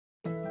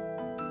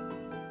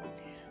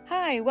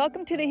Hi,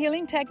 welcome to the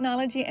Healing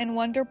Technology and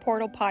Wonder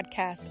Portal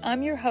podcast.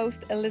 I'm your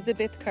host,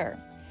 Elizabeth Kerr.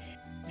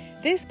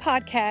 This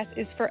podcast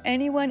is for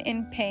anyone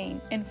in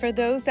pain and for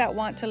those that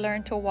want to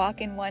learn to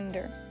walk in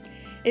wonder.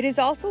 It is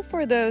also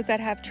for those that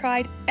have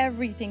tried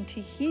everything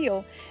to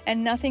heal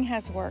and nothing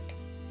has worked.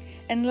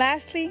 And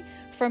lastly,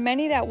 for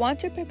many that want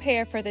to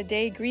prepare for the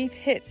day grief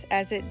hits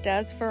as it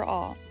does for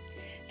all.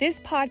 This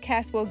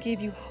podcast will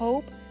give you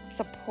hope,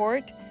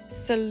 support,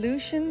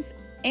 solutions,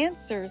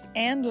 answers,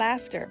 and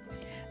laughter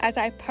as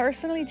I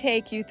personally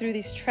take you through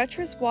these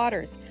treacherous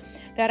waters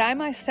that I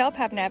myself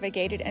have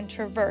navigated and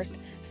traversed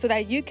so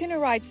that you can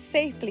arrive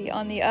safely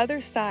on the other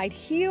side,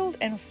 healed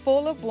and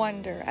full of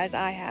wonder as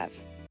I have.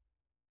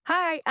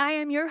 Hi, I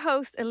am your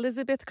host,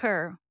 Elizabeth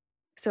Kerr.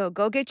 So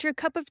go get your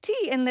cup of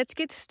tea and let's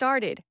get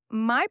started.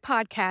 My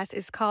podcast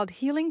is called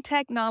Healing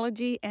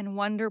Technology and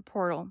Wonder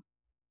Portal.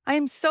 I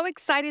am so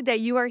excited that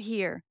you are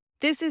here.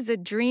 This is a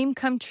dream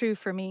come true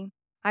for me.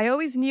 I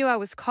always knew I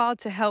was called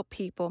to help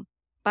people,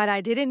 but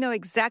I didn't know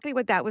exactly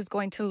what that was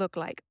going to look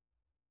like,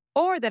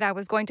 or that I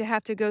was going to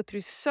have to go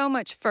through so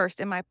much first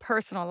in my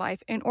personal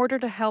life in order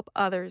to help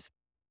others.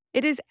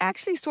 It is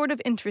actually sort of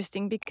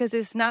interesting because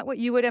it's not what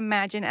you would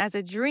imagine as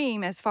a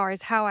dream as far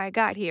as how I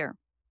got here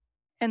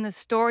and the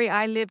story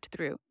I lived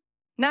through.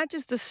 Not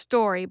just the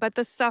story, but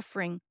the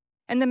suffering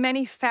and the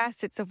many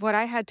facets of what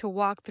I had to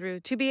walk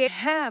through to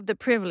have the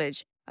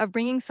privilege of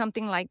bringing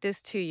something like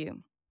this to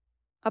you.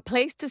 A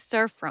place to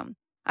serve from.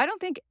 I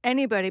don't think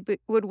anybody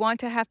would want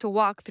to have to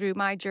walk through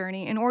my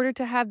journey in order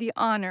to have the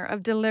honor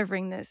of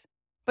delivering this.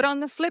 But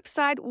on the flip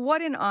side,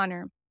 what an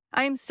honor.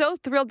 I am so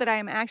thrilled that I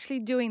am actually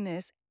doing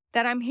this,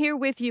 that I'm here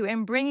with you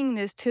and bringing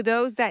this to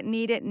those that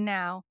need it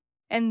now,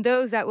 and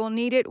those that will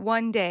need it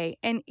one day,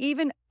 and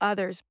even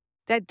others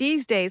that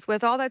these days,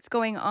 with all that's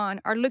going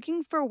on, are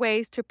looking for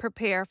ways to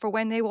prepare for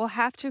when they will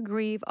have to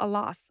grieve a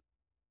loss.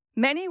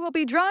 Many will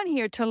be drawn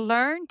here to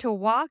learn to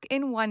walk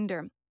in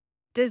wonder,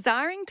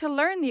 desiring to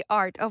learn the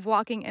art of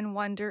walking in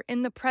wonder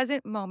in the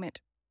present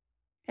moment,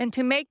 and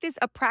to make this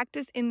a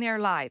practice in their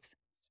lives.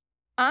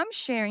 I'm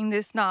sharing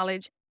this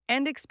knowledge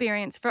and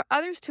experience for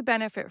others to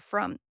benefit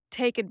from,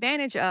 take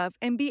advantage of,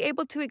 and be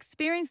able to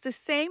experience the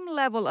same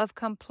level of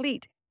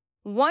complete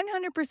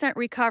 100%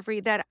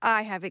 recovery that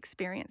I have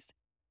experienced.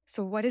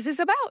 So what is this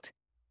about?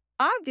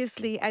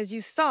 Obviously, as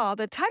you saw,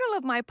 the title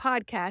of my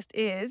podcast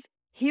is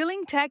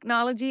Healing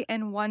Technology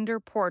and Wonder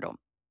Portal.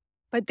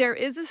 But there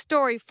is a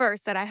story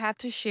first that I have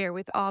to share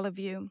with all of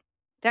you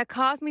that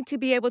caused me to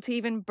be able to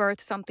even birth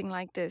something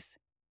like this.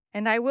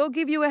 And I will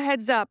give you a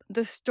heads up,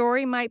 the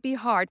story might be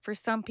hard for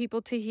some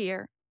people to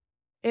hear.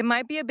 It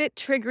might be a bit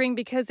triggering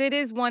because it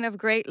is one of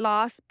great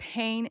loss,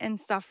 pain, and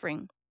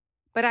suffering.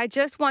 But I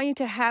just want you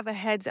to have a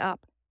heads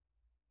up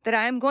that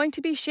I am going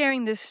to be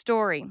sharing this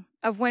story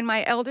of when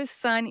my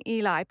eldest son,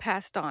 Eli,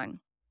 passed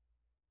on.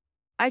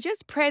 I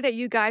just pray that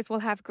you guys will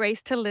have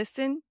grace to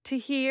listen, to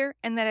hear,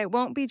 and that it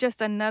won't be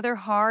just another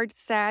hard,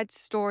 sad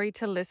story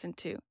to listen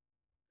to.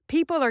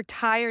 People are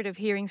tired of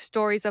hearing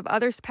stories of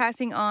others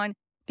passing on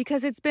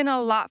because it's been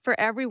a lot for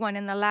everyone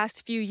in the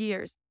last few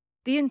years.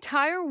 The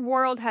entire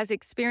world has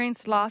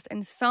experienced loss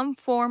in some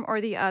form or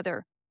the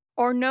other,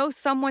 or knows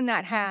someone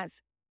that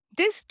has.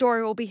 This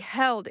story will be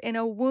held in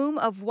a womb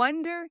of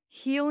wonder,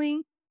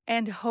 healing,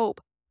 and hope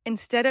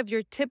instead of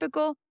your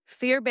typical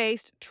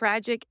fear-based,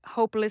 tragic,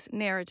 hopeless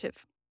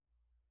narrative.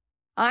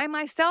 I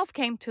myself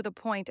came to the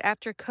point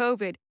after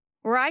COVID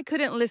where I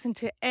couldn't listen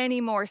to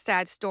any more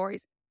sad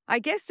stories. I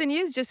guess the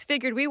news just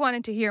figured we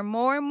wanted to hear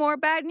more and more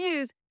bad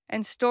news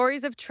and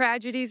stories of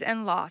tragedies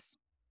and loss.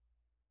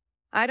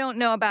 I don't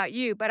know about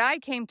you, but I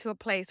came to a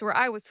place where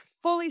I was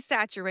fully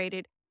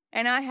saturated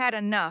and I had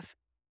enough.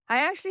 I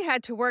actually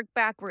had to work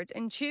backwards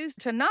and choose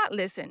to not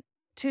listen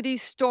to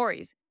these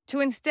stories, to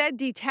instead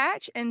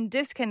detach and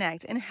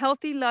disconnect in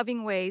healthy,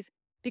 loving ways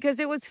because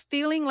it was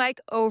feeling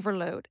like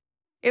overload.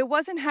 It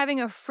wasn't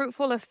having a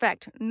fruitful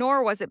effect,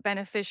 nor was it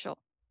beneficial.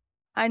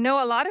 I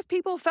know a lot of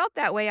people felt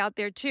that way out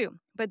there too,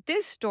 but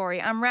this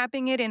story, I'm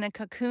wrapping it in a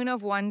cocoon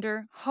of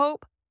wonder,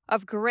 hope,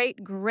 of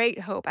great, great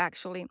hope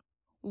actually.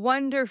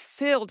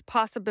 Wonder-filled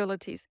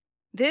possibilities.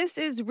 This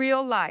is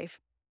real life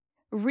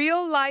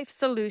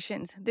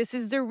solutions. This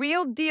is the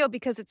real deal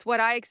because it's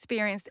what I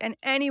experienced and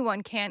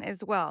anyone can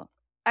as well.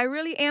 I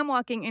really am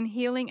walking in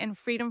healing and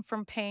freedom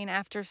from pain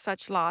after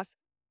such loss.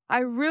 I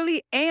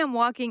really am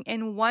walking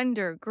in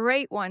wonder,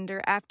 great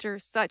wonder, after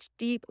such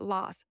deep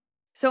loss.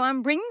 So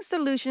I'm bringing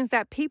solutions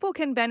that people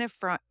can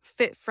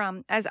benefit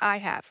from as I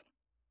have.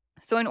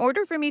 So in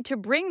order for me to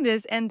bring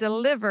this and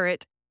deliver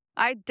it,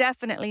 I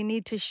definitely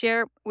need to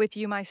share with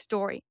you my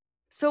story.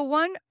 So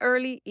one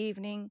early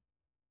evening,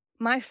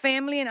 my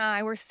family and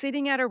I were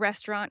sitting at a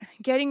restaurant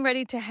getting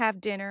ready to have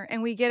dinner,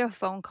 and we get a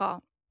phone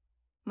call.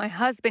 My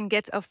husband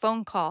gets a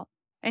phone call,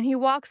 and he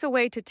walks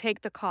away to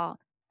take the call.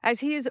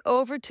 As he is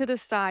over to the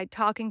side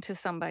talking to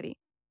somebody,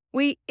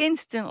 we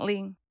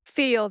instantly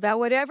feel that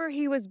whatever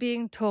he was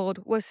being told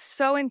was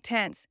so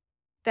intense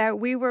that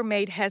we were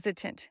made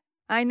hesitant.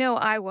 I know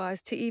I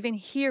was, to even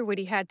hear what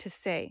he had to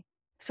say.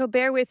 So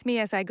bear with me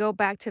as I go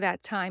back to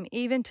that time,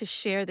 even to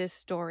share this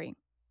story.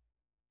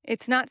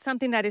 It's not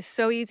something that is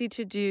so easy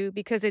to do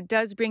because it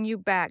does bring you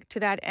back to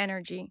that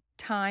energy,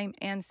 time,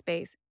 and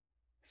space.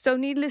 So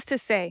needless to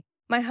say,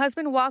 my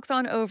husband walks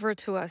on over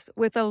to us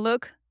with a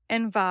look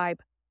and vibe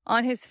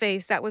on his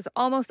face that was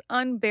almost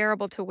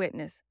unbearable to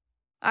witness.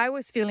 I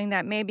was feeling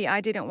that maybe I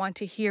didn't want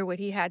to hear what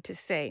he had to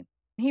say.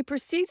 He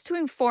proceeds to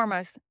inform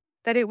us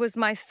that it was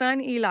my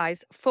son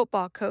Eli's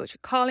football coach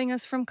calling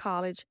us from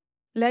college,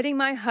 letting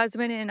my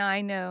husband and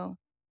I know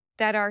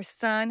that our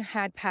son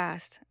had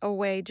passed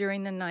away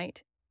during the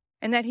night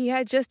and that he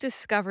had just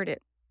discovered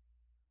it.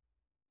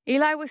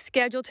 Eli was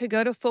scheduled to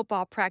go to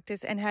football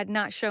practice and had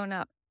not shown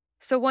up,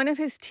 so one of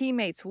his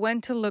teammates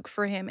went to look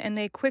for him and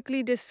they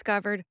quickly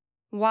discovered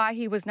why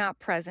he was not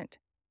present.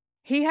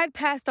 He had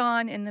passed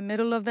on in the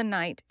middle of the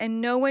night and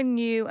no one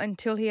knew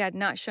until he had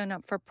not shown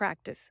up for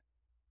practice.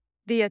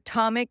 The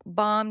atomic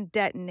bomb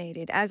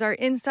detonated as our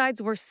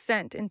insides were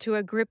sent into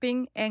a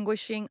gripping,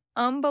 anguishing,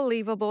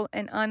 unbelievable,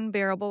 and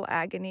unbearable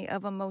agony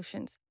of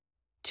emotions.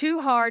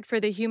 Too hard for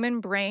the human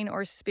brain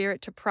or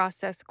spirit to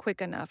process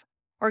quick enough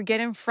or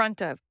get in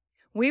front of.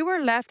 We were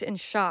left in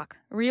shock,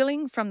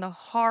 reeling from the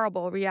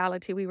horrible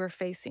reality we were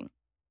facing.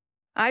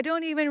 I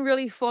don't even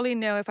really fully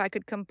know if I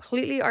could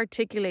completely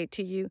articulate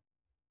to you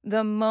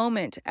the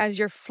moment as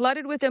you're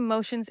flooded with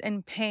emotions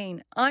and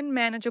pain,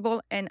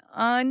 unmanageable and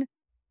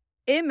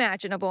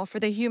unimaginable for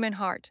the human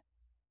heart.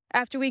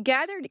 After we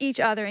gathered each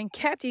other and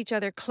kept each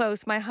other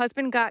close, my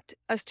husband got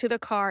us to the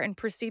car and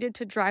proceeded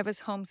to drive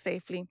us home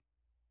safely.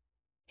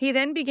 He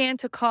then began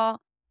to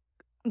call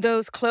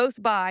those close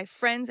by,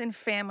 friends and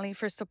family,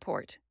 for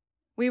support.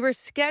 We were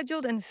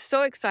scheduled and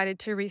so excited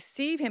to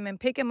receive him and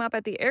pick him up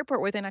at the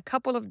airport within a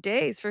couple of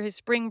days for his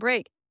spring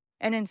break,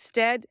 and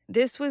instead,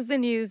 this was the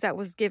news that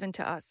was given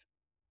to us.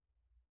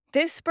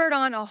 This spurred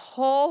on a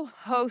whole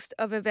host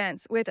of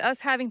events, with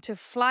us having to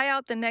fly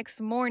out the next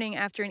morning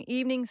after an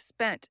evening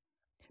spent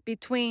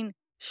between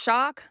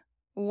shock,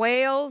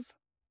 wails,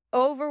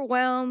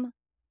 overwhelm,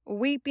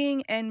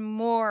 weeping, and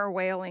more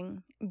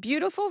wailing.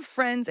 Beautiful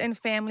friends and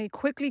family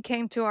quickly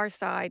came to our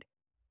side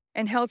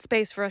and held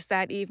space for us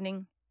that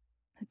evening.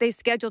 They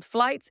scheduled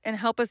flights and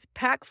helped us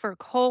pack for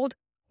cold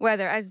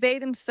weather as they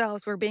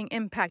themselves were being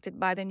impacted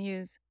by the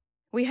news.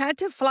 We had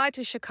to fly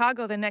to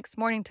Chicago the next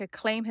morning to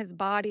claim his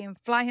body and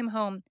fly him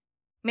home.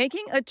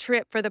 Making a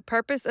trip for the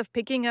purpose of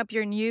picking up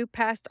your new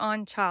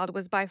passed-on child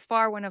was by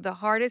far one of the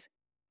hardest,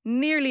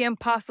 nearly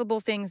impossible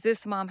things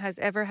this mom has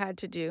ever had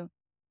to do.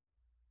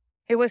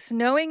 It was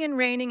snowing and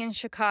raining in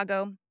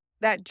Chicago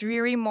that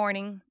dreary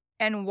morning,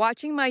 and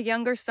watching my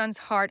younger son's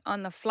heart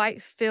on the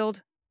flight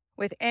filled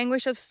with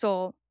anguish of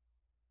soul,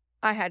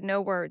 I had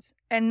no words,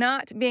 and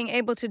not being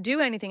able to do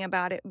anything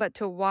about it but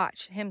to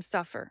watch him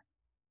suffer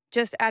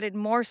just added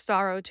more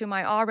sorrow to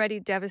my already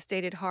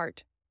devastated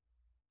heart.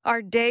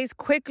 Our days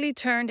quickly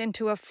turned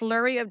into a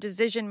flurry of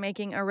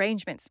decision-making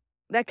arrangements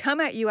that come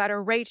at you at a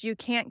rate you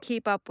can't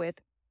keep up with,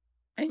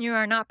 and you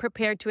are not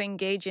prepared to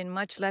engage in,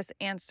 much less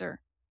answer.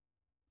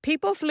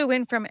 People flew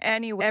in from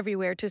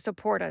everywhere to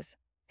support us.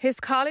 His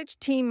college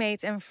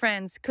teammates and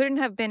friends couldn't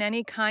have been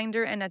any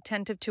kinder and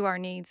attentive to our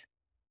needs.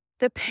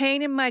 The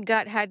pain in my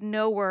gut had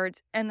no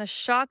words, and the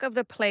shock of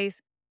the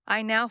place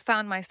I now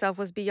found myself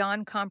was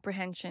beyond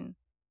comprehension.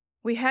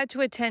 We had to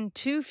attend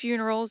 2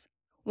 funerals,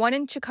 one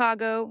in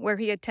Chicago, where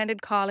he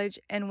attended college,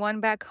 and one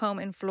back home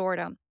in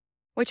Florida,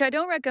 which I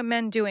don't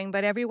recommend doing,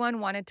 but everyone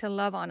wanted to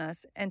love on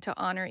us and to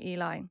honor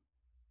Eli.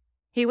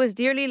 He was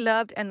dearly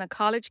loved, and the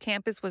college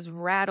campus was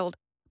rattled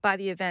by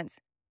the events.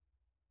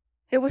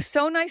 It was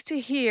so nice to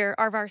hear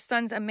of our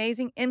son's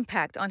amazing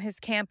impact on his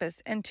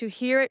campus and to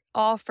hear it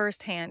all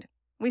firsthand.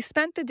 We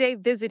spent the day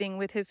visiting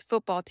with his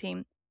football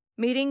team,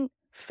 meeting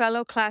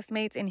fellow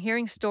classmates and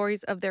hearing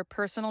stories of their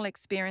personal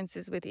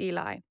experiences with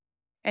Eli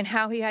and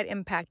how he had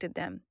impacted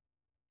them.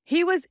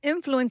 He was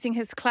influencing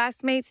his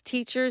classmates,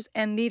 teachers,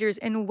 and leaders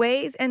in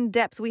ways and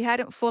depths we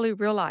hadn't fully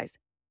realized.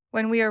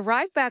 When we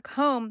arrived back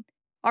home,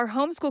 our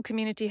homeschool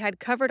community had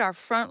covered our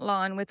front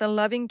lawn with a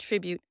loving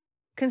tribute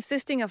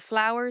consisting of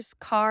flowers,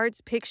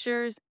 cards,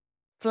 pictures,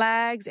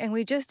 flags, and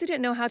we just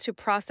didn't know how to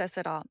process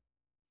it all.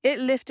 It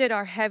lifted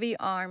our heavy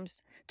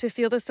arms to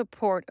feel the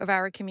support of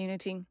our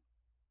community.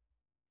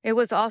 It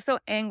was also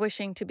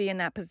anguishing to be in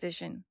that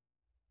position.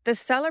 The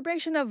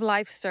celebration of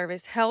life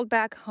service held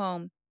back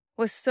home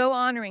was so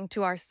honoring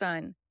to our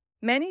son.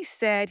 Many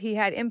said he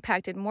had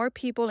impacted more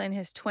people in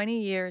his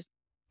 20 years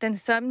than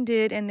some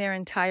did in their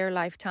entire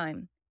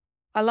lifetime.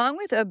 Along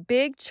with a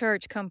big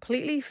church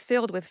completely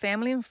filled with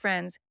family and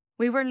friends,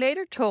 we were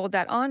later told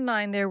that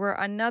online there were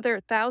another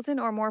 1,000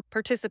 or more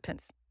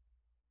participants.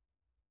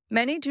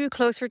 Many drew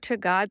closer to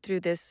God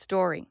through this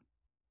story.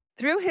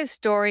 Through his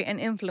story and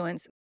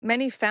influence,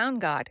 many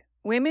found God.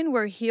 Women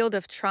were healed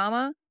of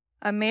trauma,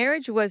 a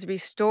marriage was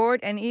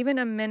restored, and even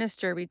a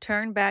minister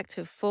returned back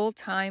to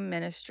full-time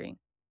ministry.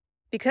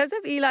 Because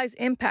of Eli's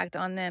impact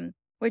on them,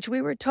 which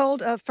we were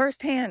told of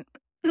firsthand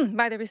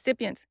by the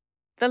recipients,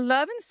 the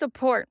love and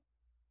support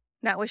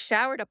that was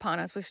showered upon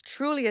us was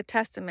truly a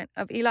testament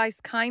of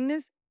Eli's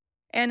kindness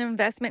and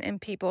investment in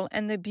people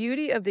and the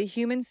beauty of the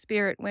human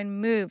spirit when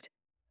moved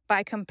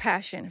by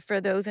compassion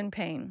for those in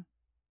pain.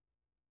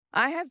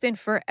 I have been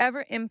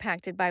forever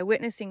impacted by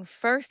witnessing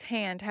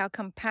firsthand how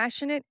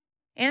compassionate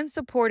and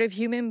supportive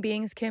human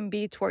beings can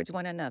be towards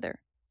one another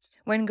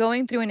when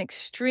going through an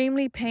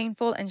extremely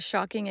painful and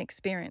shocking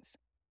experience.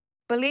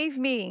 Believe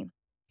me,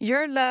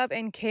 your love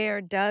and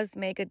care does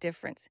make a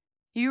difference.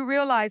 You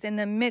realize in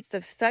the midst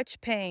of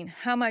such pain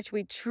how much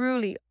we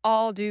truly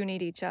all do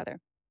need each other.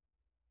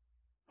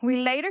 We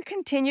later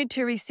continued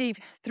to receive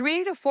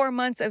 3 to 4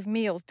 months of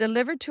meals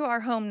delivered to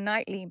our home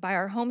nightly by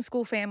our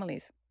homeschool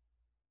families.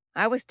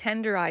 I was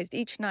tenderized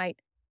each night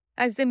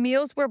as the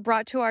meals were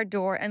brought to our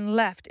door and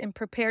left in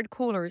prepared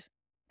coolers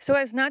so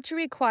as not to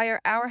require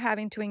our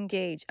having to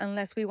engage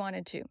unless we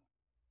wanted to.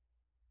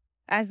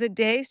 As the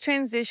days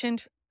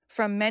transitioned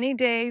from many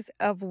days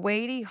of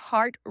weighty,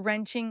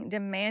 heart-wrenching,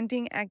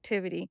 demanding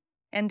activity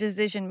and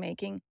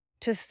decision-making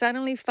to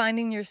suddenly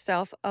finding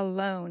yourself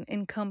alone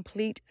in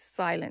complete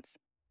silence,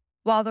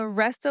 while the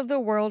rest of the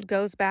world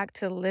goes back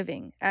to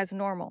living as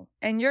normal,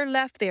 and you're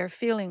left there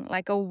feeling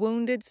like a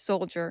wounded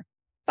soldier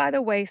by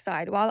the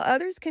wayside while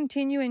others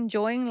continue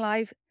enjoying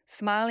life,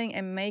 smiling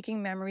and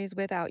making memories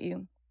without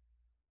you.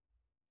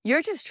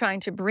 You're just trying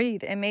to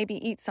breathe and maybe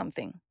eat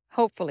something,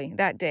 hopefully,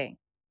 that day.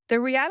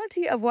 The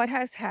reality of what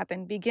has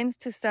happened begins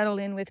to settle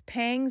in with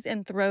pangs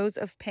and throes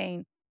of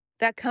pain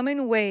that come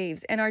in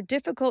waves and are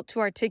difficult to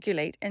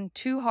articulate and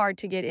too hard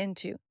to get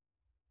into.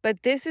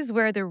 But this is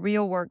where the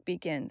real work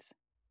begins.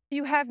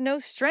 You have no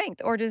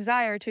strength or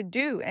desire to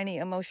do any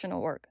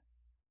emotional work.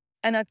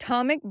 An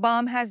atomic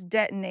bomb has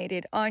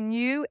detonated on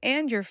you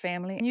and your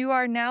family, and you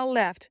are now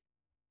left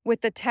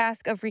with the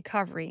task of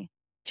recovery.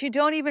 You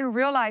don't even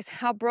realize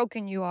how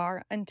broken you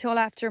are until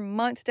after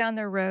months down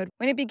the road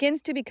when it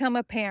begins to become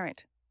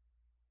apparent.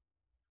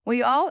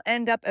 We all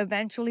end up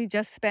eventually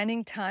just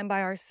spending time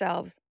by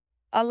ourselves.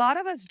 A lot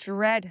of us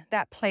dread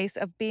that place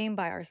of being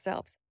by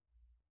ourselves.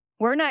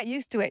 We're not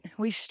used to it.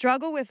 We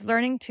struggle with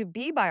learning to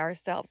be by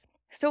ourselves.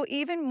 So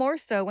even more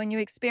so when you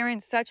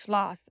experience such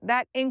loss,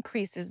 that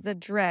increases the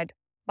dread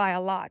by a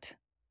lot.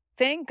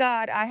 Thank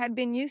God I had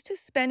been used to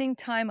spending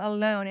time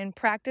alone in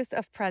practice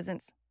of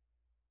presence.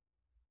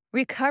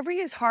 Recovery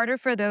is harder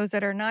for those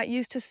that are not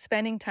used to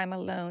spending time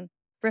alone,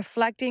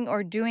 reflecting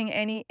or doing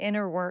any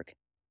inner work.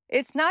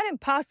 It's not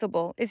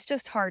impossible, it's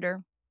just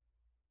harder.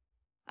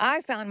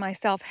 I found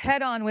myself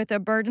head-on with a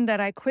burden that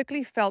I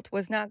quickly felt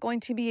was not going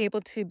to be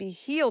able to be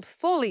healed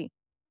fully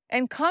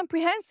and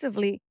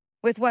comprehensively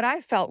with what I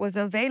felt was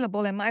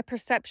available in my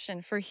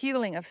perception for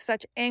healing of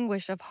such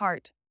anguish of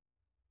heart.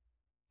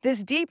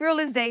 This deep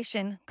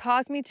realization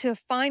caused me to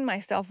find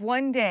myself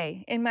one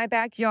day in my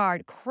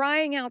backyard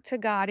crying out to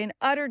God in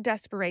utter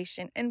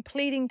desperation and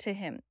pleading to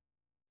Him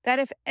that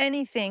if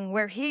anything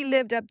where He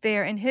lived up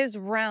there in His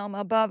realm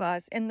above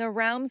us, in the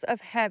realms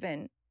of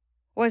heaven,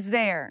 was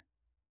there.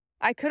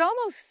 I could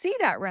almost see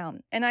that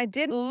realm, and I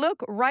did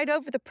look right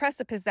over the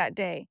precipice that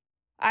day.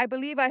 I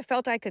believe I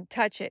felt I could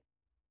touch it.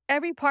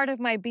 Every part of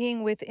my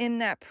being within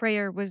that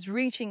prayer was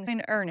reaching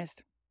in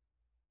earnest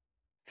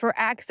for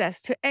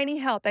access to any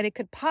help that it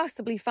could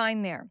possibly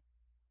find there.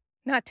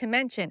 Not to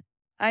mention,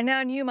 I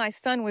now knew my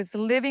son was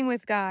living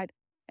with God,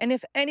 and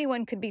if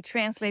anyone could be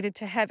translated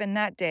to heaven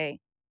that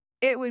day,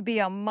 it would be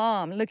a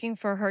mom looking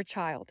for her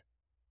child.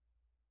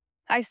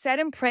 I said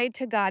and prayed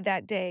to God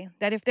that day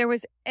that if there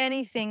was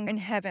anything in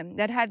heaven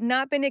that had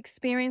not been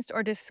experienced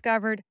or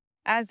discovered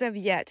as of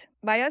yet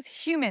by us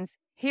humans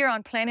here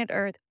on planet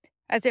Earth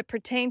as it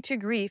pertained to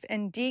grief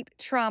and deep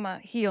trauma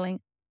healing,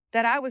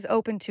 that I was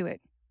open to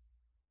it.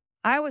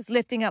 I was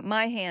lifting up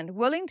my hand,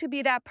 willing to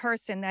be that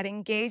person that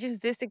engages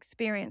this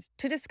experience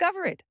to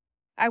discover it.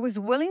 I was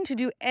willing to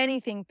do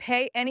anything,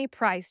 pay any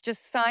price,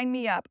 just sign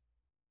me up.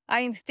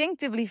 I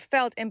instinctively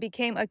felt and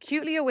became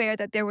acutely aware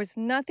that there was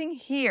nothing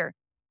here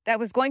that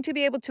was going to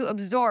be able to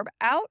absorb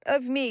out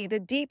of me the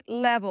deep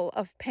level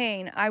of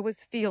pain I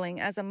was feeling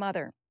as a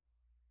mother.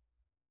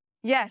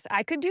 Yes,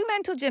 I could do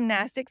mental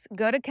gymnastics,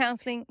 go to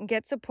counseling,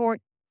 get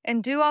support,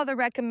 and do all the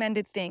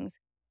recommended things,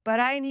 but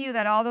I knew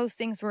that all those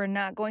things were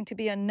not going to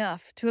be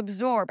enough to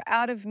absorb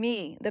out of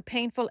me the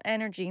painful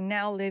energy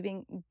now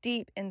living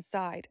deep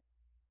inside.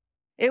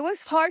 It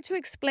was hard to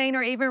explain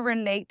or even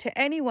relate to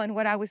anyone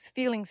what I was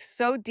feeling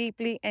so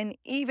deeply and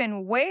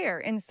even where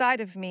inside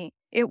of me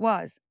it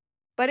was.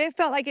 But it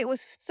felt like it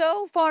was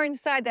so far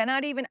inside that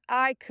not even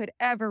I could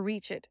ever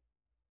reach it.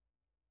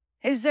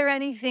 Is there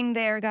anything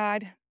there,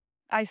 God?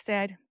 I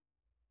said,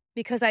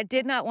 because I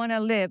did not want to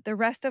live the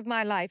rest of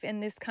my life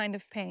in this kind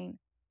of pain.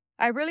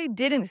 I really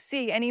didn't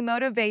see any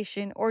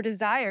motivation or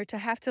desire to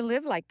have to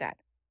live like that.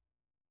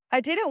 I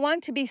didn't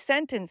want to be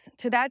sentenced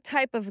to that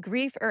type of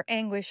grief or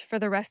anguish for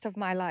the rest of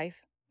my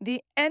life.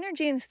 The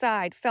energy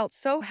inside felt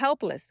so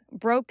helpless,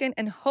 broken,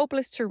 and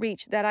hopeless to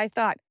reach that I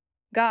thought,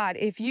 God,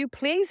 if you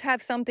please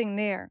have something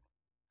there.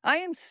 I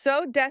am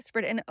so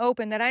desperate and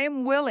open that I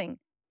am willing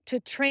to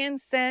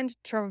transcend,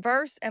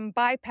 traverse, and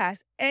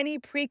bypass any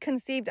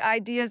preconceived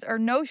ideas or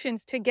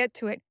notions to get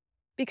to it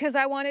because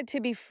I wanted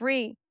to be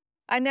free.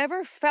 I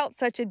never felt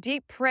such a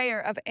deep prayer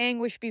of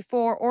anguish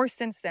before or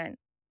since then.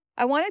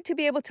 I wanted to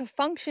be able to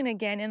function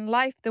again in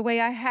life the way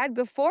I had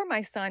before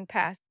my son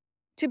passed,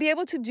 to be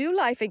able to do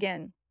life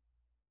again.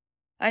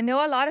 I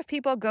know a lot of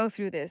people go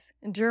through this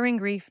during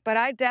grief, but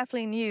I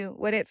definitely knew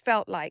what it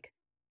felt like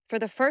for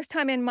the first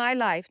time in my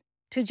life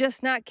to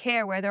just not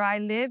care whether I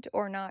lived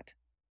or not.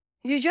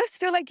 You just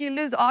feel like you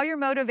lose all your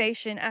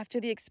motivation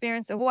after the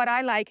experience of what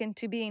I liken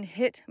to being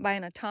hit by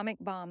an atomic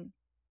bomb.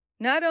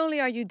 Not only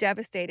are you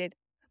devastated,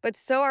 but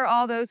so are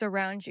all those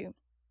around you.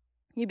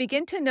 You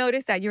begin to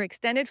notice that your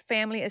extended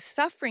family is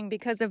suffering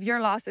because of your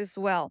loss as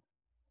well,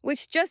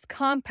 which just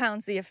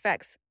compounds the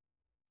effects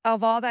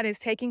of all that is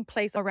taking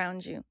place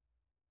around you.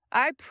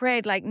 I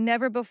prayed like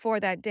never before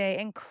that day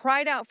and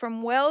cried out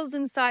from wells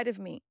inside of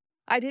me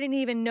I didn't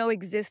even know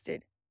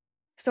existed.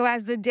 So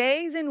as the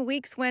days and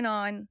weeks went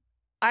on,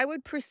 I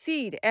would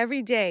proceed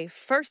every day,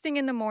 first thing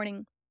in the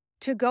morning,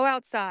 to go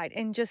outside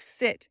and just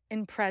sit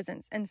in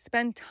presence and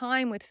spend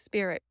time with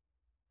Spirit,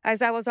 as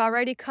I was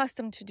already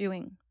accustomed to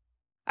doing.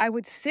 I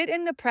would sit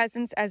in the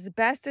presence as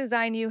best as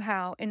I knew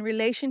how in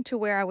relation to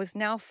where I was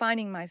now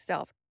finding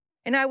myself,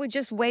 and I would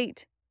just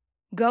wait,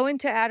 go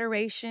into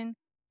adoration,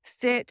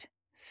 sit,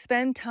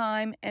 spend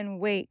time, and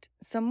wait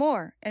some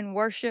more, and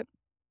worship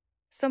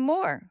some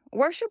more.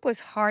 Worship was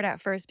hard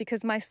at first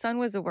because my son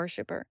was a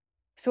worshiper.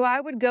 So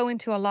I would go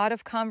into a lot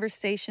of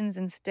conversations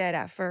instead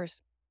at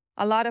first.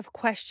 A lot of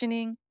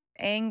questioning,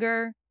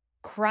 anger,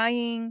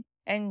 crying,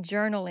 and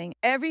journaling.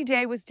 Every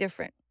day was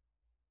different.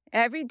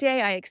 Every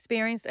day I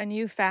experienced a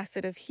new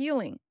facet of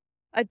healing,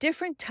 a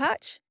different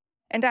touch.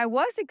 And I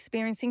was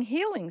experiencing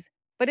healings,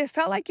 but it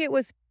felt like it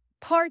was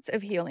parts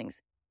of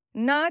healings,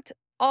 not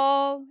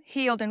all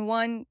healed in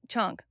one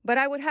chunk. But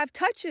I would have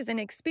touches and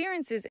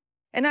experiences,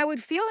 and I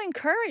would feel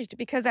encouraged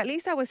because at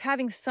least I was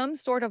having some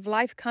sort of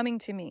life coming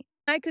to me.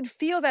 I could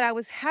feel that I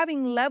was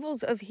having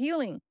levels of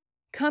healing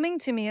coming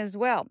to me as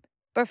well.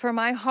 But for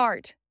my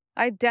heart,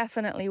 I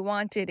definitely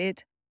wanted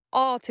it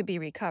all to be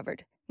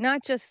recovered,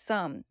 not just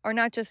some or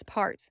not just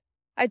parts.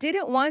 I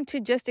didn't want to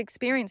just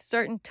experience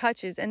certain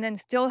touches and then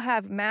still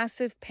have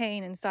massive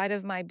pain inside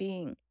of my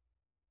being,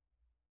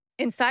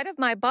 inside of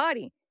my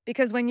body,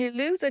 because when you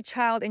lose a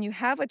child and you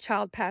have a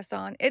child pass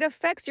on, it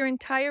affects your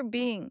entire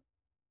being.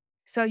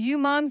 So you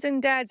moms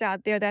and dads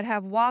out there that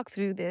have walked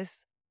through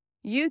this,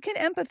 you can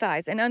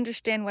empathize and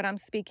understand what I'm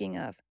speaking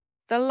of.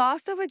 The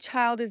loss of a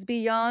child is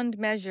beyond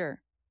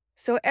measure.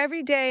 So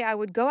every day I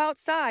would go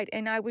outside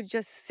and I would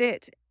just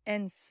sit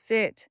and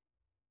sit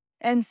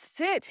and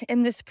sit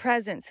in this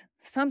presence,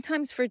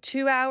 sometimes for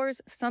 2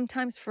 hours,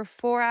 sometimes for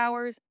 4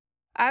 hours.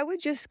 I would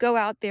just go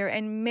out there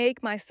and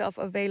make myself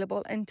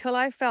available until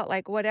I felt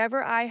like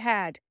whatever I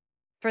had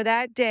for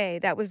that day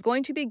that was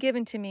going to be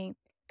given to me,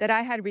 that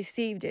I had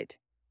received it.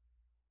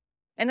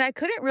 And I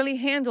couldn't really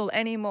handle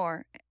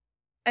anymore,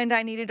 and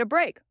I needed a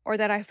break, or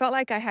that I felt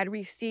like I had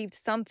received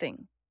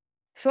something.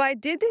 So I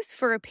did this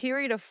for a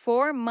period of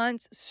 4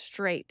 months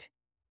straight.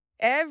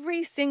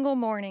 Every single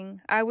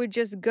morning, I would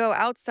just go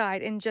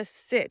outside and just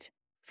sit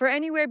for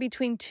anywhere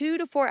between 2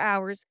 to 4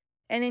 hours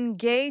and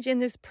engage in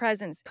this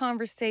presence,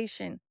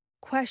 conversation,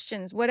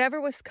 questions, whatever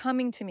was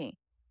coming to me.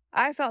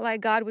 I felt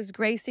like God was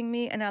gracing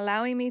me and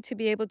allowing me to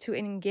be able to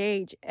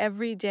engage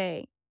every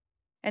day.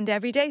 And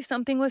every day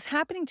something was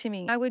happening to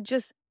me. I would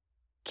just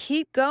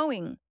keep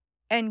going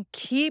and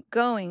keep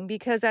going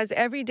because as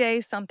every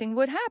day something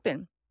would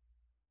happen,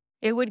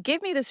 it would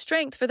give me the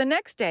strength for the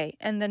next day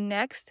and the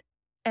next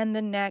and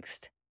the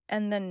next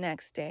and the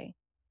next day.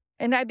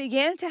 And I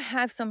began to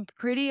have some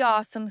pretty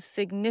awesome,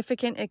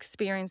 significant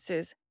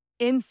experiences,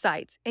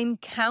 insights,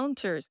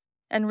 encounters,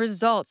 and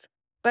results.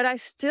 But I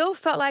still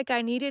felt like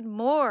I needed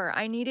more.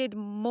 I needed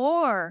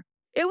more.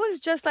 It was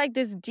just like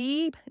this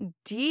deep,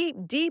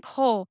 deep, deep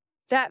hole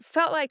that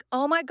felt like,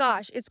 oh my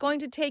gosh, it's going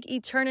to take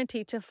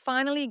eternity to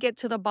finally get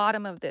to the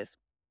bottom of this.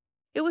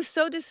 It was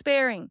so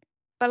despairing.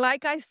 But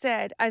like I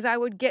said, as I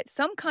would get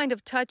some kind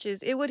of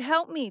touches, it would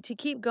help me to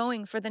keep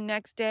going for the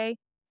next day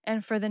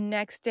and for the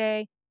next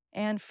day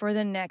and for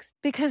the next,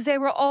 because they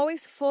were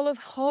always full of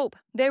hope.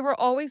 They were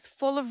always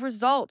full of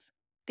results.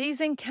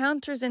 These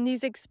encounters and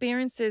these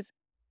experiences,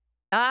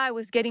 I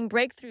was getting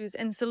breakthroughs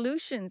and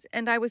solutions,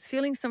 and I was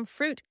feeling some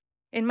fruit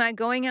in my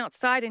going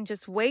outside and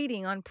just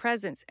waiting on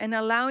presence and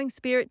allowing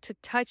Spirit to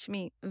touch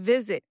me,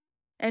 visit,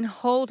 and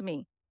hold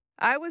me.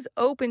 I was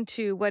open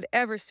to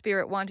whatever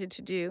Spirit wanted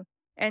to do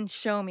and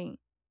show me.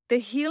 The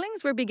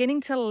healings were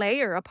beginning to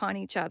layer upon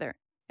each other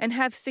and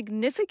have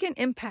significant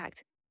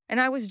impact.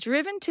 And I was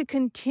driven to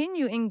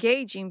continue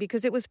engaging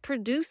because it was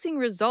producing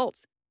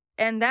results.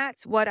 And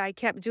that's what I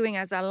kept doing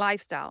as a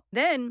lifestyle.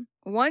 Then,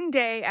 one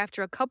day,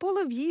 after a couple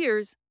of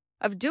years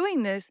of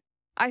doing this,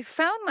 I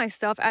found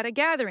myself at a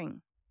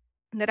gathering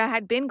that I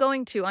had been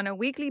going to on a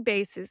weekly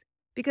basis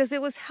because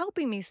it was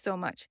helping me so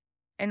much.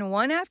 And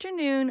one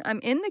afternoon, I'm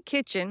in the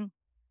kitchen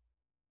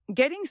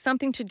getting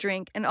something to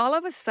drink, and all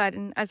of a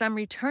sudden, as I'm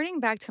returning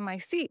back to my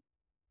seat,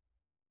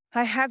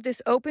 I have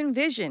this open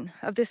vision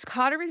of this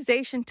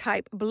cauterization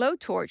type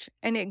blowtorch,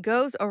 and it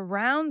goes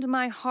around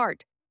my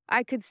heart.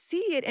 I could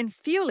see it and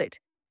feel it.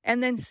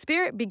 And then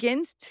Spirit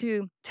begins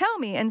to tell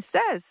me and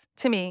says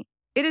to me,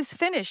 It is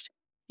finished.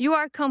 You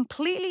are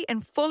completely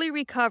and fully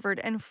recovered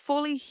and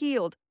fully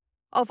healed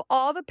of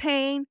all the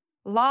pain,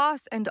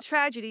 loss, and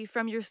tragedy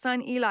from your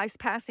son Eli's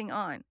passing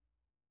on.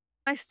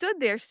 I stood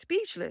there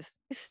speechless.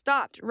 I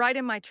stopped right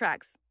in my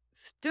tracks,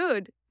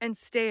 stood and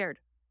stared.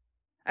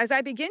 As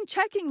I began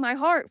checking my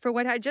heart for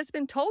what had just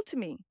been told to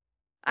me,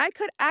 I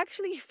could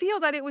actually feel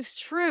that it was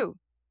true.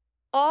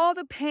 All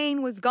the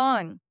pain was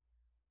gone,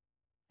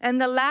 and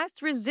the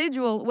last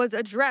residual was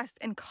addressed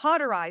and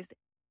cauterized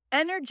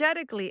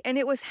energetically, and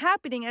it was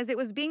happening as it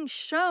was being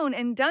shown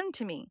and done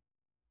to me.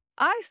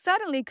 I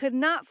suddenly could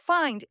not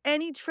find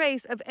any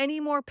trace of any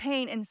more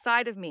pain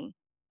inside of me,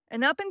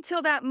 and up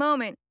until that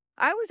moment,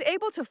 I was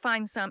able to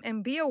find some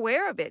and be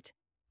aware of it.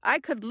 I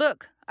could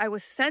look, I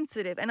was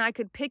sensitive, and I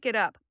could pick it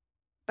up.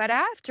 But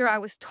after I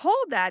was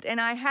told that and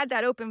I had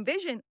that open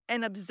vision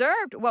and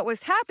observed what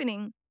was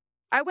happening,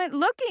 I went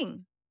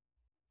looking.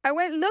 I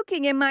went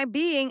looking in my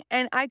being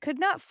and I could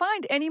not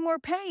find any more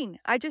pain.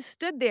 I just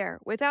stood there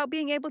without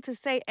being able to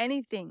say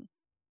anything.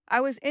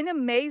 I was in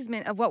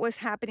amazement of what was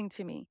happening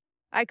to me.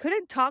 I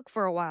couldn't talk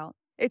for a while.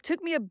 It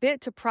took me a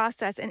bit to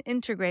process and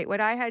integrate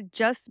what I had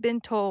just been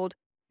told,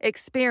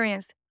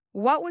 experienced,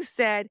 what was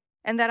said,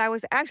 and that I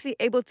was actually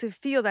able to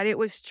feel that it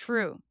was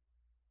true.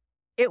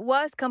 It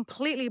was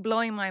completely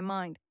blowing my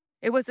mind.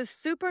 It was a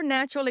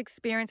supernatural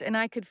experience and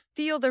I could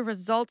feel the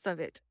results of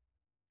it.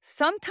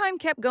 Some time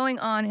kept going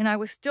on and I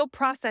was still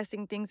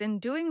processing things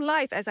and doing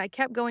life as I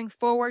kept going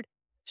forward,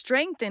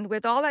 strengthened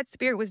with all that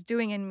Spirit was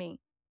doing in me.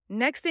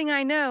 Next thing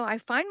I know, I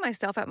find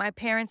myself at my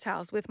parents'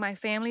 house with my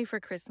family for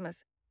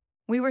Christmas.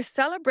 We were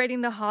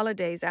celebrating the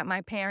holidays at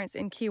my parents'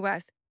 in Key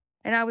West,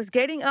 and I was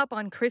getting up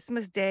on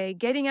Christmas Day,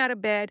 getting out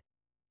of bed,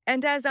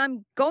 and as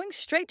I'm going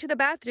straight to the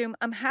bathroom,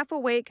 I'm half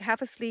awake,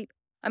 half asleep.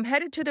 I'm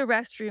headed to the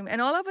restroom,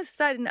 and all of a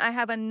sudden, I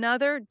have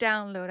another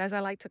download, as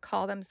I like to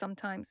call them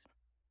sometimes.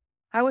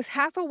 I was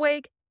half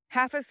awake,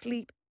 half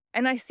asleep,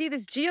 and I see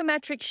this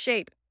geometric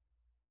shape.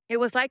 It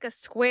was like a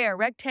square,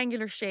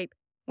 rectangular shape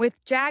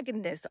with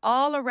jaggedness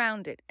all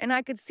around it, and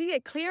I could see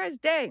it clear as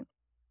day.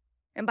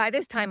 And by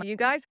this time, you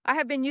guys, I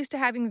have been used to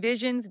having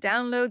visions,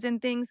 downloads,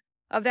 and things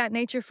of that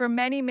nature for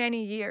many,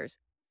 many years.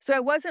 So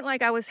it wasn't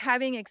like I was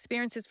having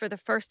experiences for the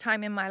first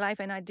time in my life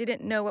and I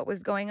didn't know what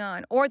was going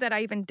on or that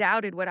I even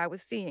doubted what I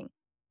was seeing.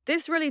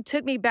 This really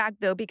took me back,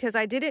 though, because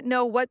I didn't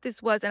know what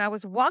this was, and I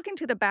was walking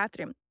to the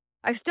bathroom.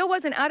 I still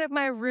wasn't out of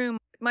my room,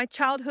 my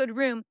childhood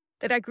room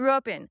that I grew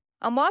up in.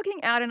 I'm walking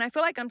out and I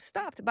feel like I'm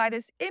stopped by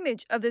this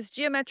image of this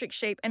geometric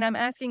shape, and I'm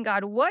asking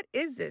God, what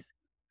is this?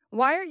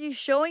 Why are you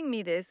showing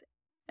me this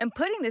and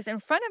putting this in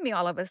front of me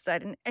all of a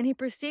sudden? And he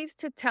proceeds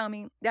to tell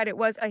me that it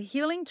was a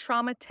healing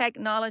trauma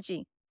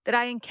technology that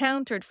I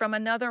encountered from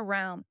another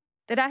realm,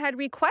 that I had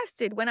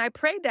requested when I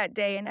prayed that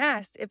day and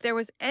asked if there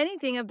was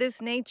anything of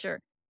this nature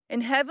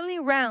in heavenly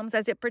realms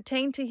as it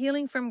pertained to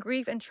healing from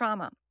grief and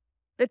trauma.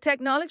 The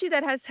technology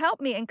that has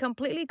helped me and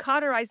completely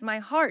cauterized my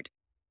heart.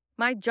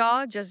 My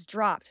jaw just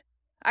dropped.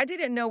 I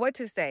didn't know what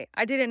to say.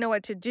 I didn't know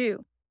what to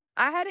do.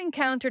 I had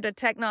encountered a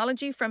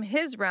technology from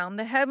his realm,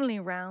 the heavenly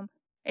realm,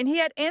 and he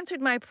had answered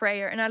my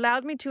prayer and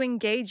allowed me to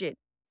engage it,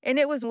 and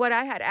it was what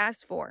I had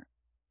asked for.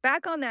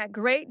 Back on that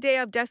great day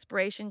of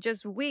desperation,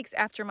 just weeks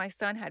after my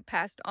son had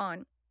passed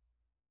on,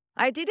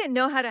 I didn't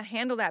know how to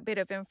handle that bit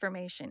of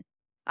information.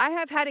 I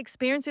have had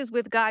experiences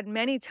with God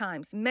many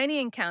times, many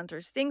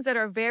encounters, things that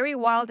are very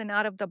wild and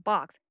out of the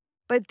box,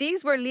 but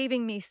these were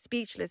leaving me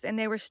speechless, and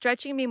they were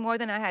stretching me more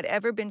than I had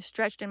ever been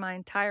stretched in my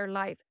entire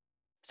life.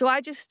 So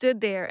I just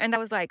stood there and I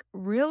was like,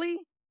 really?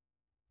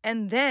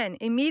 And then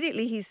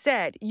immediately he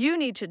said, you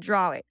need to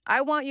draw it.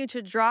 I want you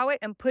to draw it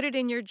and put it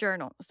in your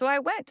journal. So I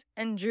went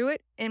and drew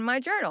it in my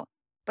journal.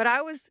 But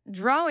I was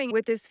drawing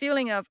with this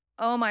feeling of,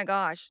 oh my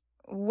gosh,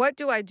 what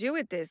do I do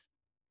with this?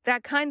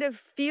 That kind of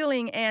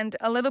feeling and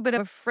a little bit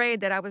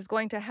afraid that I was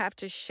going to have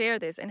to share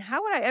this. And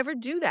how would I ever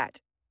do that?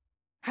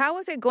 How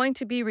was it going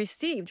to be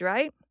received,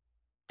 right?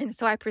 And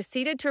so I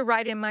proceeded to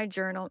write in my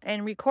journal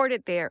and record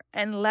it there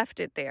and left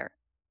it there.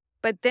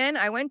 But then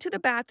I went to the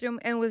bathroom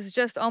and was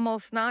just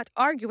almost not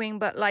arguing,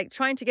 but like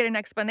trying to get an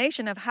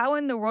explanation of how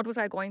in the world was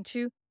I going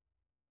to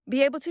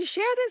be able to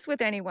share this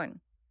with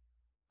anyone.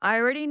 I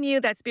already knew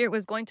that Spirit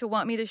was going to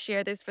want me to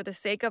share this for the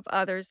sake of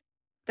others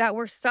that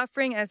were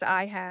suffering as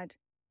I had.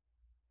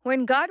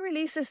 When God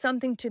releases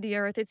something to the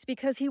earth, it's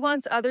because he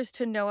wants others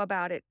to know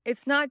about it.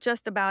 It's not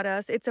just about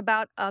us, it's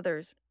about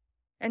others.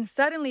 And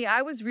suddenly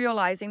I was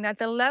realizing that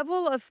the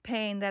level of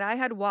pain that I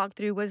had walked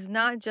through was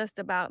not just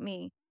about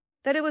me,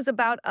 that it was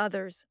about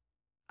others.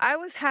 I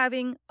was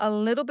having a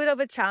little bit of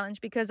a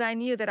challenge because I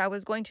knew that I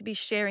was going to be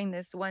sharing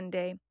this one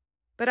day.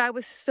 But I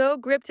was so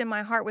gripped in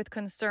my heart with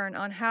concern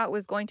on how it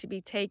was going to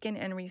be taken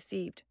and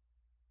received.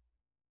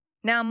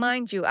 Now,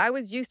 mind you, I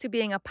was used to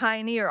being a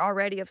pioneer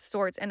already of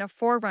sorts and a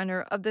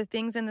forerunner of the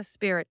things in the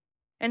Spirit,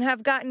 and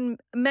have gotten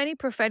many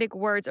prophetic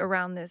words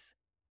around this.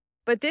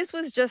 But this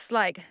was just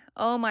like,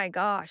 oh my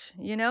gosh,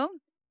 you know?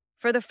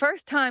 For the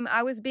first time,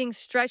 I was being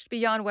stretched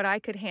beyond what I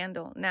could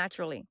handle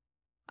naturally.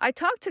 I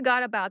talked to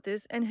God about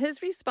this, and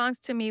his response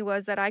to me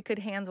was that I could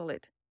handle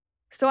it.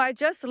 So I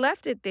just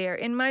left it there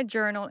in my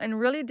journal and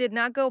really did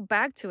not go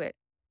back to it.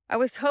 I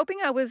was hoping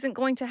I wasn't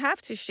going to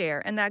have to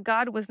share and that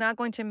God was not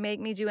going to make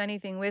me do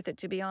anything with it,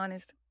 to be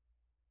honest.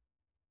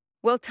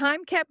 Well,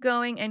 time kept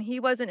going and he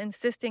wasn't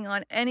insisting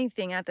on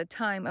anything at the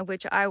time, of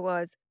which I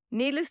was,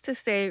 needless to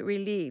say,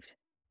 relieved.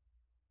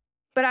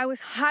 But I was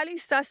highly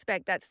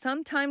suspect that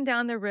sometime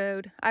down the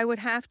road I would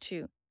have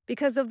to,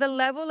 because of the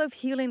level of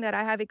healing that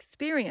I have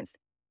experienced.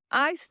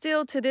 I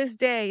still, to this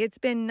day, it's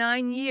been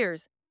 9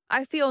 years,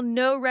 I feel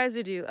no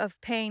residue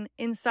of pain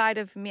inside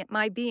of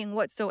my being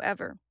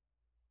whatsoever.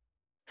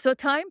 So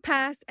time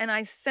passed and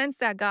I sensed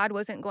that God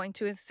wasn't going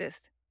to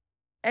insist.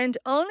 And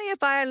only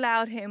if I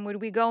allowed him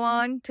would we go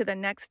on to the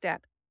next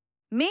step.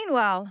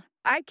 Meanwhile,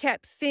 I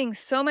kept seeing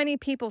so many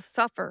people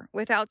suffer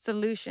without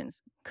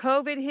solutions.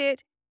 COVID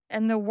hit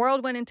and the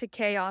world went into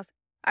chaos.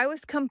 I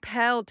was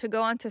compelled to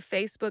go onto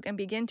Facebook and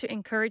begin to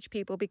encourage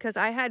people because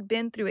I had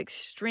been through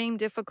extreme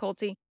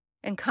difficulty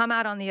and come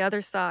out on the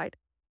other side.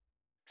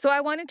 So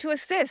I wanted to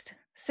assist.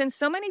 Since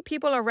so many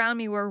people around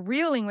me were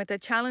reeling with the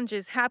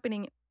challenges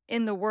happening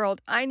in the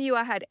world, I knew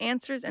I had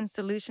answers and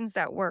solutions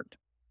that worked.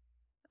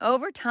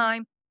 Over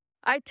time,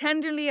 I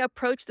tenderly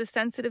approached the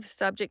sensitive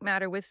subject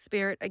matter with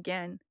spirit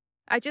again.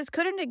 I just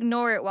couldn't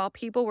ignore it while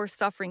people were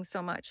suffering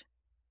so much.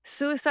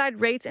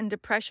 Suicide rates and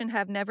depression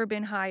have never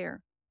been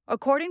higher,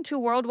 according to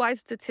worldwide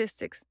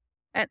statistics,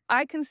 and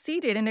I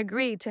conceded and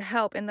agreed to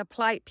help in the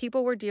plight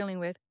people were dealing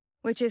with,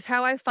 which is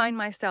how I find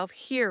myself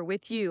here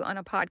with you on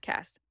a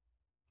podcast.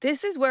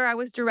 This is where I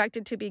was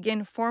directed to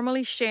begin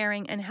formally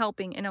sharing and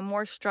helping in a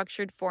more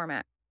structured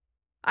format.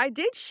 I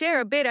did share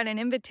a bit at an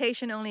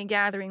invitation-only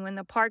gathering when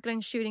the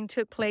Parkland shooting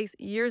took place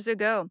years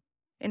ago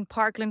in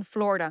Parkland,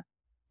 Florida.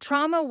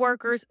 Trauma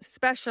workers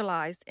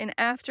specialized in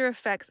after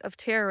effects of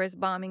terrorist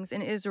bombings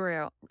in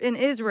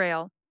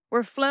Israel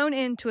were flown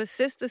in to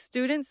assist the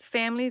students,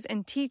 families,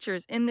 and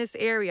teachers in this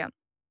area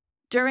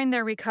during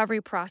their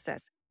recovery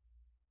process.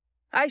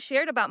 I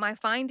shared about my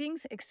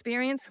findings,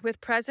 experience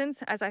with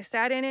presence as I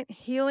sat in it,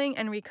 healing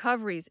and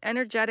recoveries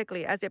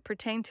energetically as it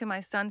pertained to my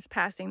son's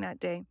passing that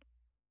day.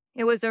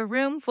 It was a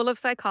room full of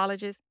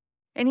psychologists,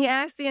 and he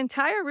asked the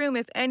entire room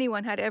if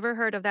anyone had ever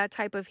heard of that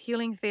type of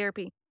healing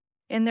therapy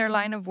in their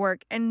line of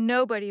work, and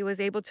nobody was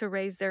able to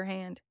raise their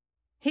hand.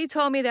 He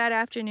told me that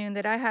afternoon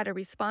that I had a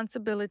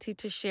responsibility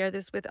to share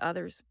this with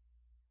others.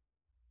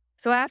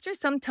 So after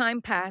some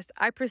time passed,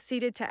 I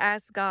proceeded to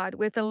ask God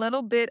with a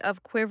little bit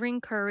of quivering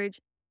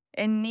courage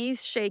and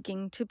knees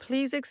shaking to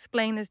please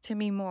explain this to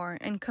me more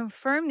and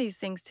confirm these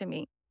things to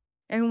me.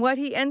 And what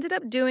he ended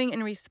up doing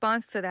in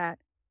response to that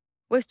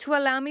was to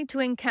allow me to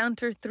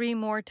encounter 3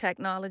 more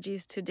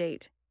technologies to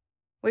date,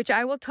 which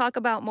I will talk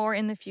about more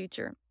in the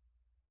future.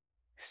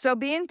 So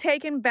being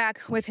taken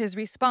back with his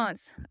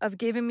response of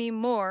giving me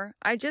more,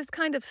 I just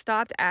kind of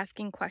stopped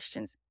asking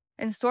questions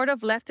and sort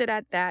of left it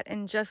at that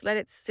and just let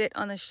it sit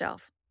on the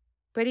shelf.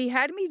 But he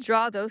had me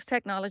draw those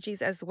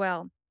technologies as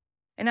well.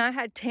 And I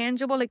had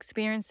tangible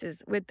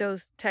experiences with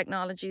those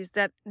technologies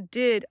that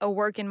did a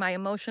work in my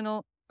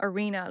emotional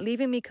arena,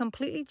 leaving me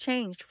completely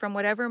changed from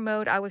whatever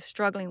mode I was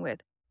struggling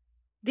with.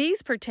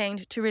 These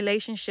pertained to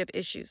relationship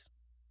issues.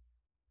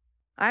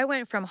 I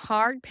went from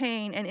hard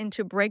pain and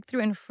into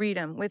breakthrough and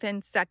freedom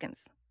within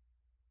seconds.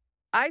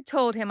 I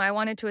told him I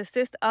wanted to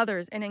assist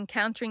others in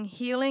encountering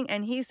healing,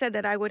 and he said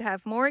that I would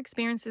have more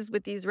experiences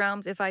with these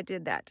realms if I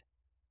did that.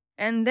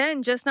 And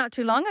then just not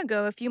too long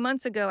ago, a few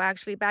months ago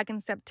actually, back in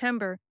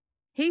September,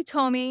 he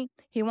told me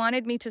he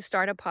wanted me to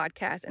start a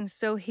podcast, and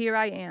so here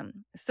I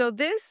am. So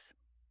this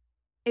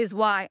is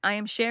why I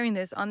am sharing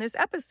this on this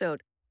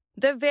episode.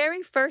 The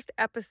very first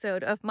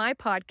episode of my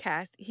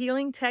podcast,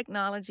 Healing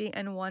Technology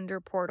and Wonder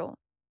Portal.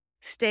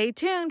 Stay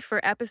tuned for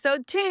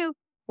episode 2,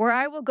 where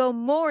I will go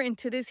more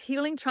into this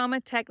healing trauma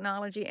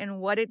technology and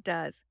what it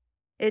does.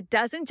 It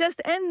doesn't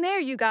just end there,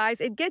 you guys.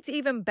 It gets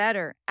even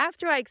better.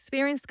 After I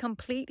experienced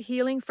complete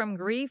healing from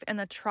grief and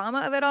the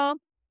trauma of it all,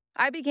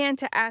 I began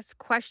to ask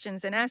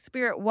questions and ask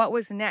Spirit what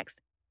was next.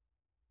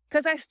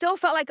 Because I still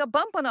felt like a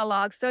bump on a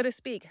log, so to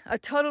speak, a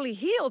totally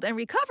healed and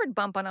recovered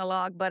bump on a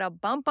log, but a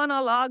bump on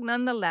a log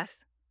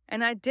nonetheless.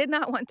 And I did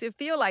not want to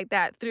feel like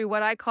that through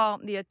what I call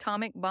the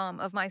atomic bomb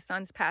of my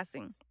son's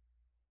passing.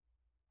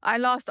 I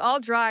lost all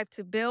drive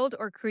to build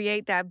or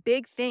create that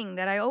big thing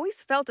that I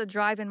always felt a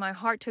drive in my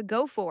heart to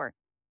go for.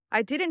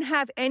 I didn't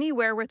have any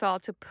wherewithal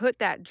to put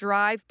that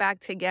drive back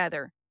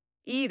together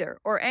either,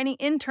 or any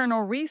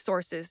internal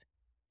resources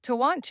to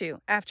want to,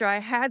 after I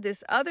had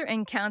this other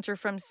encounter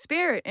from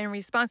Spirit in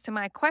response to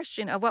my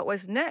question of what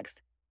was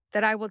next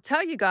that I will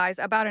tell you guys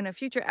about in a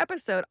future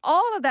episode.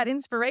 All of that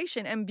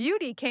inspiration and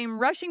beauty came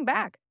rushing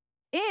back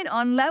in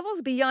on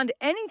levels beyond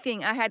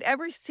anything I had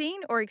ever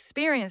seen or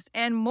experienced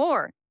and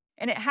more.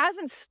 And it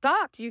hasn't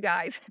stopped, you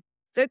guys.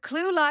 The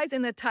clue lies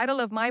in the title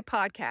of my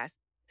podcast.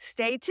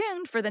 Stay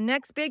tuned for the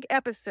next big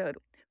episode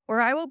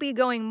where I will be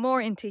going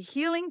more into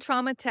healing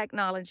trauma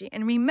technology.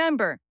 And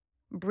remember,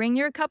 bring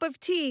your cup of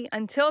tea.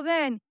 Until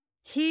then,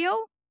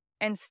 heal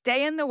and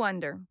stay in the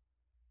wonder.